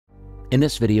In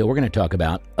this video, we're going to talk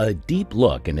about a deep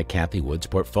look into Cathie Wood's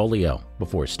portfolio.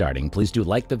 Before starting, please do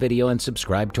like the video and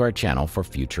subscribe to our channel for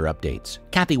future updates.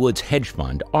 Cathie Wood's hedge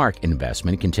fund, Ark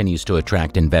Investment, continues to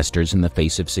attract investors in the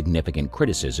face of significant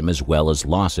criticism as well as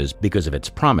losses because of its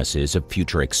promises of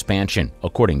future expansion.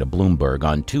 According to Bloomberg,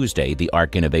 on Tuesday, the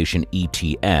Ark Innovation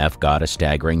ETF got a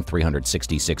staggering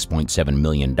 $366.7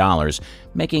 million,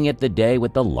 making it the day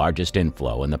with the largest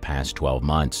inflow in the past 12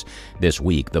 months. This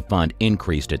week, the fund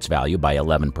increased its value by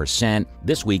 11%.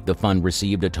 This week, the fund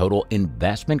received a total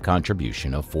investment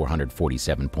contribution of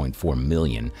 $447.4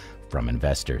 million from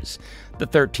investors. The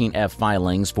 13F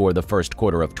filings for the first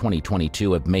quarter of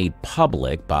 2022 have made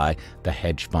public by the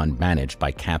hedge fund managed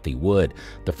by Cathie Wood.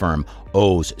 The firm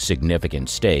owes significant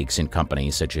stakes in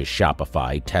companies such as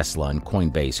Shopify, Tesla, and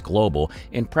Coinbase Global.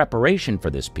 In preparation for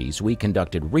this piece, we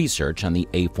conducted research on the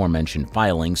aforementioned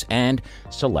filings and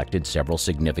selected several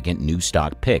significant new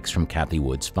stock picks from Cathie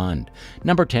Wood's fund.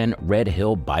 Number 10, Red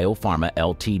Hill Biopharma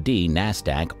Ltd,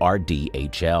 NASDAQ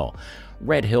RDHL.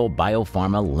 Red Hill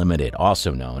Biopharma Limited,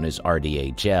 also known as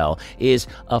RDHL, is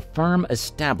a firm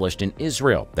established in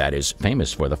Israel that is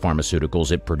famous for the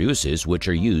pharmaceuticals it produces, which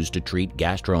are used to treat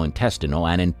gastrointestinal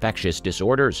and infectious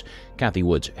disorders. Cathie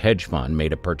Wood's hedge fund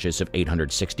made a purchase of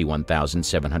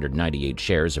 861,798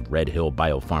 shares of Red Hill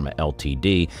Biopharma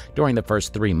Ltd. during the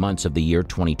first 3 months of the year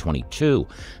 2022.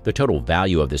 The total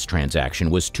value of this transaction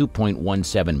was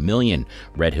 $2.17 million.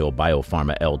 Red Hill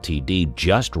Biopharma Ltd.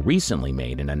 just recently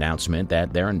made an announcement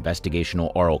that their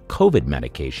investigational oral COVID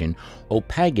medication,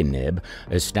 Opaganib,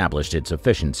 established its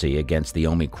efficacy against the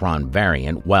Omicron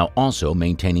variant while also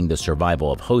maintaining the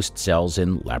survival of host cells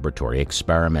in laboratory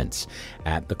experiments.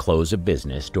 At the close of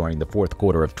business during the fourth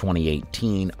quarter of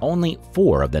 2018, only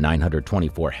 4 of the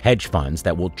 924 hedge funds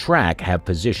that will track have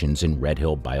positions in Red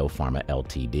Hill Biopharma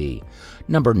Ltd.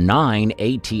 Number 9,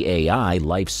 ATAI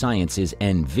Life Sciences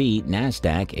NV,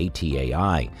 NASDAQ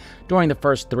ATAI. During the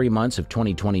first 3 months of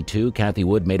 2022, Cathie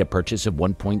Wood made a purchase of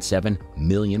 1.7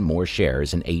 million more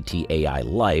shares in ATAI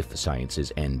Life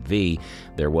Sciences NV.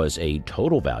 There was a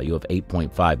total value of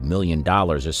 $8.5 million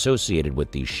associated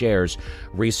with these shares.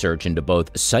 Research into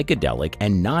both psychedelic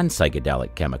and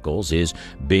non-psychedelic chemicals is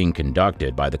being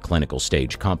conducted by the clinical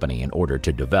stage company in order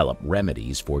to develop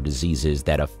remedies for diseases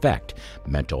that affect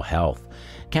mental health.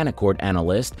 Canaccord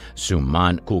analyst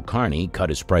Suman Kulkarni cut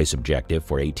his price objective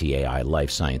for ATAI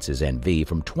Life Sciences NV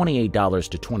from $28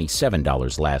 to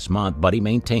 $27 last month, but he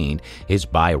maintained his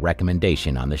buy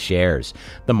recommendation on the shares.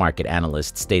 The market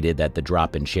analyst stated that the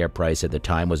drop in share price at the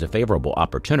time was a favorable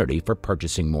opportunity for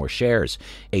purchasing more shares.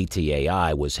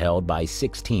 ATAI was held by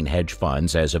 16 hedge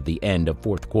funds as of the end of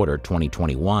fourth quarter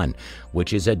 2021,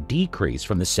 which is a decrease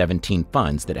from the 17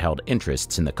 funds that held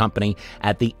interests in the company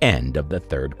at the end of the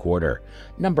third quarter.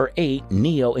 Number 8,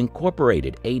 NIO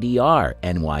Incorporated, ADR,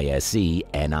 NYSE,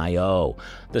 NIO.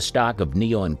 The stock of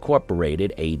NIO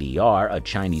Incorporated, ADR, a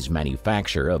Chinese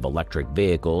manufacturer of electric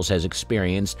vehicles, has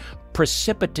experienced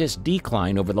precipitous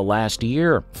decline over the last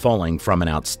year, falling from an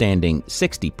outstanding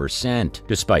 60%.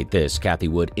 Despite this, Cathie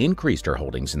Wood increased her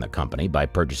holdings in the company by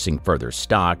purchasing further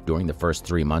stock. During the first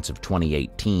 3 months of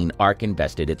 2018, Ark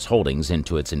invested its holdings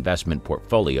into its investment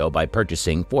portfolio by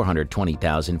purchasing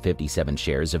 420,057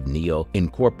 shares of NIO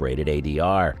Incorporated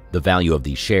ADR. The value of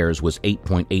these shares was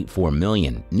 $8.84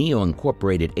 million. NIO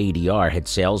Incorporated ADR had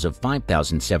sales of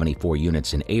 5,074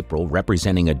 units in April,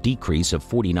 representing a decrease of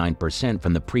 49%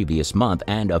 from the previous month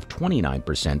and of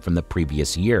 29% from the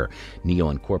previous year.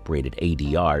 NIO Incorporated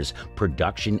ADR's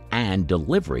production and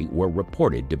delivery were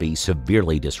reported to be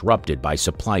severely disrupted by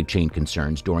supply chain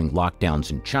concerns during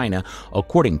lockdowns in China,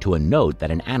 according to a note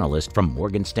that an analyst from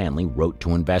Morgan Stanley wrote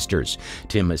to investors.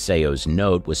 Tim Maceo's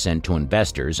note was sent to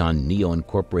investors on NIO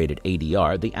Incorporated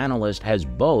ADR. The analyst has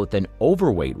both an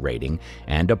overweight rating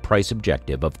and a price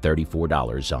objective of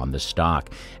 $34 on the stock.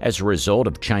 As a result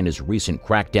of China's recent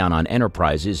crackdown on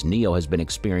enterprises, NIO has been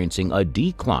experiencing a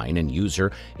decline in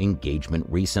user engagement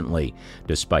recently.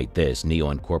 Despite this,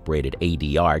 NIO Incorporated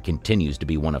ADR continues to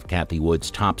be one of Cathie Wood's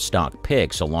top stock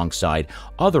picks alongside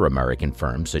other American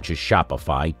firms such as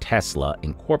Shopify, Tesla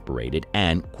Incorporated,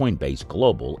 and Coinbase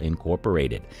Global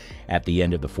Incorporated. At the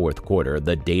end of the fourth quarter,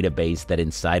 the database that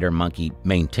Insider Monkey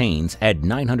maintains had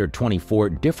 924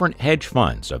 different hedge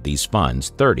funds. Of these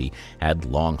funds, 30 had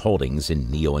long holdings in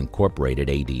NIO Incorporated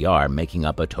ADR, making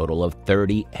up a total of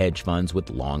 30 hedge funds with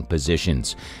long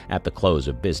positions. At the close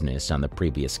of business on the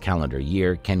previous calendar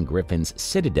year, Ken Griffin's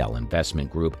Citadel Investment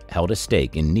Group held a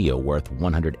stake in NIO worth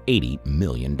 $180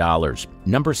 million.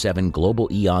 Number 7, Global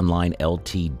E Online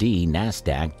Ltd,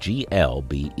 NASDAQ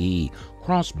GLBE.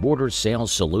 Cross-border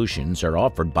sales solutions are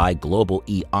offered by Global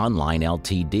E-Online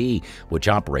Ltd., which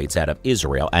operates out of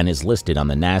Israel and is listed on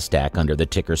the NASDAQ under the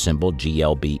ticker symbol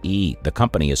GLBE. The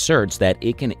company asserts that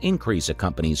it can increase a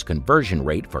company's conversion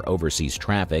rate for overseas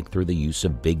traffic through the use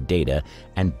of big data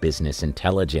and business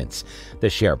intelligence. The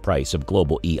share price of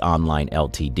Global E-Online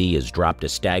Ltd. has dropped a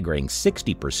staggering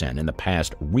 60% in the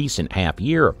past recent half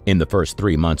year. In the first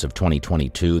 3 months of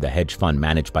 2022, the hedge fund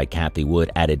managed by Cathie Wood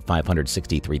added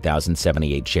 563,078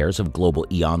 shares of Global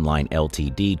E-Online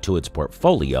Ltd. to its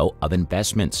portfolio of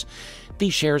investments.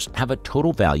 These shares have a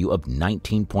total value of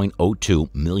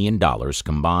 $19.02 million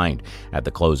combined. At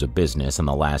the close of business on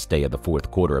the last day of the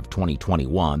fourth quarter of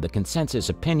 2021, the consensus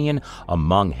opinion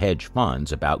among hedge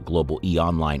funds about Global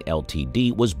E-Online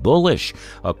Ltd. was bullish.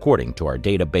 According to our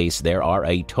database, there are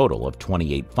a total of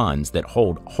 28 funds that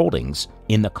hold holdings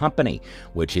in the company,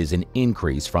 which is an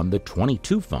increase from the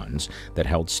 22 funds that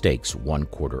held stakes 1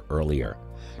 quarter earlier.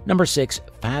 Number 6,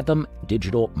 Fathom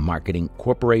Digital Marketing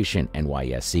Corporation,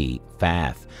 NYSE,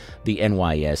 FATH. The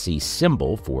NYSE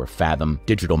symbol for Fathom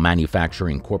Digital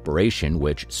Manufacturing Corporation,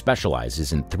 which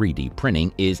specializes in 3D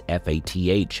printing, is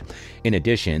FATH. In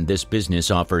addition, this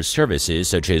business offers services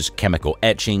such as chemical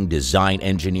etching, design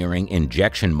engineering,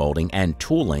 injection molding and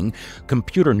tooling,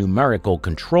 computer numerical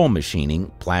control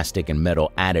machining, plastic and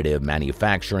metal additive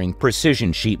manufacturing,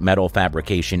 precision sheet metal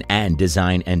fabrication, and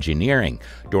design engineering.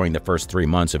 During the first 3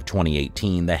 months of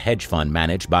 2018, the hedge fund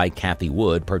managed by Cathie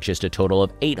Wood purchased a total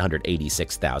of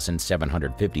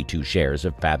 886,752 shares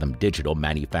of Fathom Digital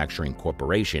Manufacturing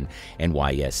Corporation,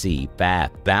 NYSE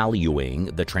FATH, valuing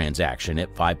the transaction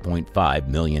at $5.5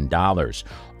 million.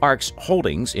 ARK's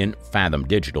holdings in Fathom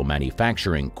Digital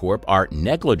Manufacturing Corp. are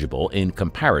negligible in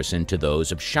comparison to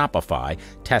those of Shopify,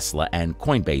 Tesla, and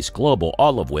Coinbase Global,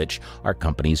 all of which are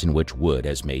companies in which Wood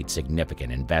has made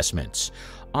significant investments.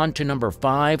 On to number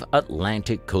 5,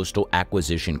 Atlantic Coastal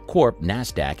Acquisition Corp.,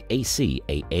 NASDAQ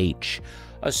ACAH.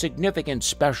 A significant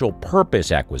special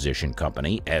purpose acquisition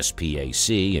company,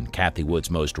 SPAC, in Cathie Wood's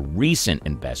most recent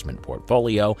investment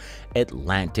portfolio,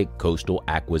 Atlantic Coastal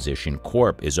Acquisition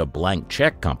Corp. is a blank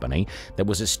check company that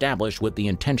was established with the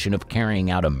intention of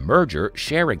carrying out a merger,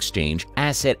 share exchange,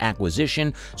 asset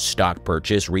acquisition, stock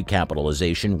purchase,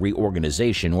 recapitalization,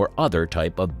 reorganization, or other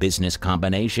type of business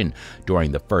combination.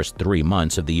 During the first 3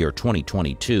 months of the year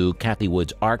 2022, Cathie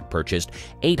Wood's ARK purchased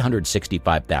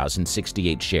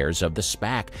 865,068 shares of the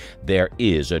SPAC. There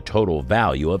is a total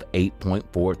value of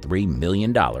 $8.43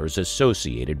 million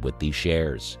associated with these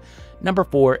shares. Number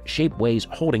 4, Shapeways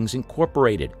Holdings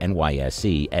Incorporated,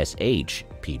 NYSE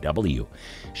SHPW.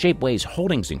 Shapeways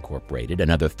Holdings Incorporated,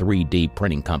 another 3D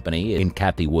printing company in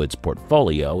Cathie Wood's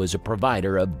portfolio, is a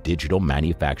provider of digital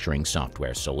manufacturing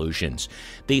software solutions.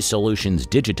 These solutions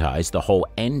digitize the whole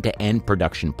end-to-end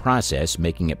production process,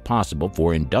 making it possible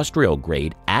for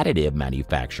industrial-grade additive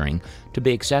manufacturing to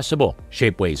be accessible.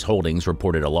 Shapeways Holdings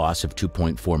reported a loss of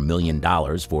 $2.4 million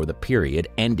for the period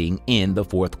ending in the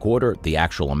fourth quarter. The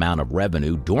actual amount of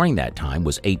revenue during that time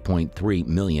was $8.3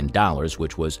 million,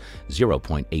 which was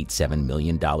 $0.87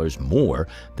 million more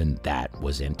than that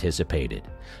was anticipated.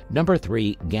 Number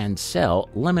 3, Gancel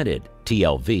Limited,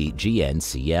 TLV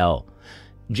GNCL.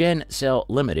 Gancel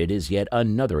Limited is yet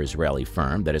another Israeli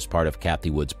firm that is part of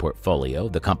Cathie Wood's portfolio.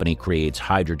 The company creates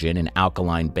hydrogen and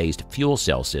alkaline-based fuel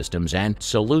cell systems and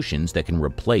solutions that can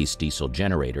replace diesel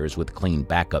generators with clean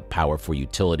backup power for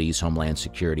utilities, homeland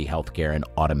security, healthcare, and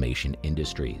automation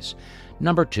industries.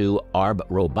 Number 2, ARB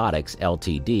Robotics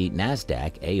Ltd.,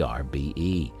 NASDAQ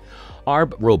ARBE.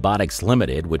 ARB Robotics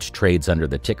Limited, which trades under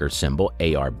the ticker symbol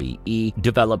ARBE,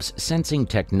 develops sensing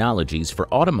technologies for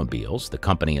automobiles. The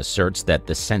company asserts that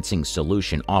the sensing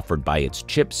solution offered by its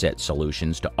chipset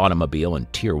solutions to automobile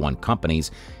and Tier 1 companies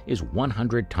is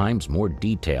 100 times more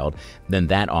detailed than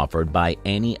that offered by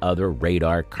any other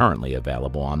radar currently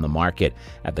available on the market.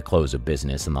 At the close of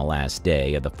business on the last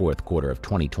day of the fourth quarter of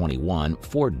 2021,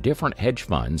 4 different hedge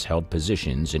funds held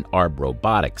positions in ARB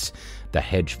Robotics. The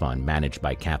hedge fund managed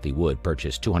by Cathie Wood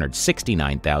purchased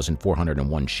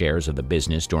 269,401 shares of the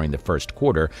business during the first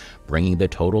quarter, bringing the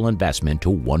total investment to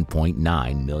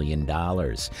 $1.9 million.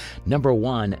 Number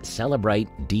 1, Celebrate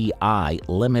DI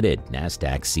Limited,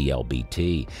 NASDAQ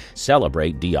CLBT.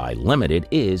 Celebrate DI Limited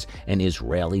is an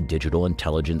Israeli digital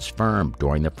intelligence firm.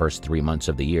 During the first 3 months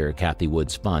of the year, Cathie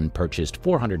Wood's fund purchased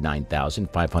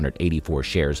 409,584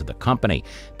 shares of the company.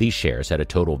 These shares had a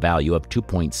total value of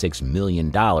 $2.6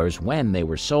 million when when they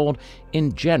were sold.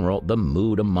 In general, the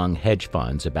mood among hedge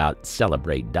funds about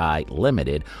Celebrate Die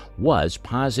Limited was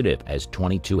positive, as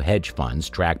 22 hedge funds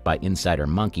tracked by Insider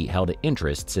Monkey held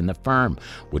interests in the firm,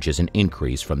 which is an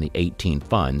increase from the 18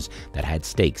 funds that had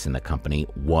stakes in the company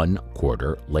 1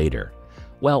 quarter later.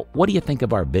 Well, what do you think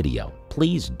of our video?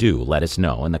 Please do let us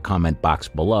know in the comment box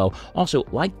below. Also,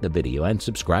 like the video and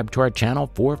subscribe to our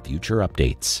channel for future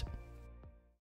updates.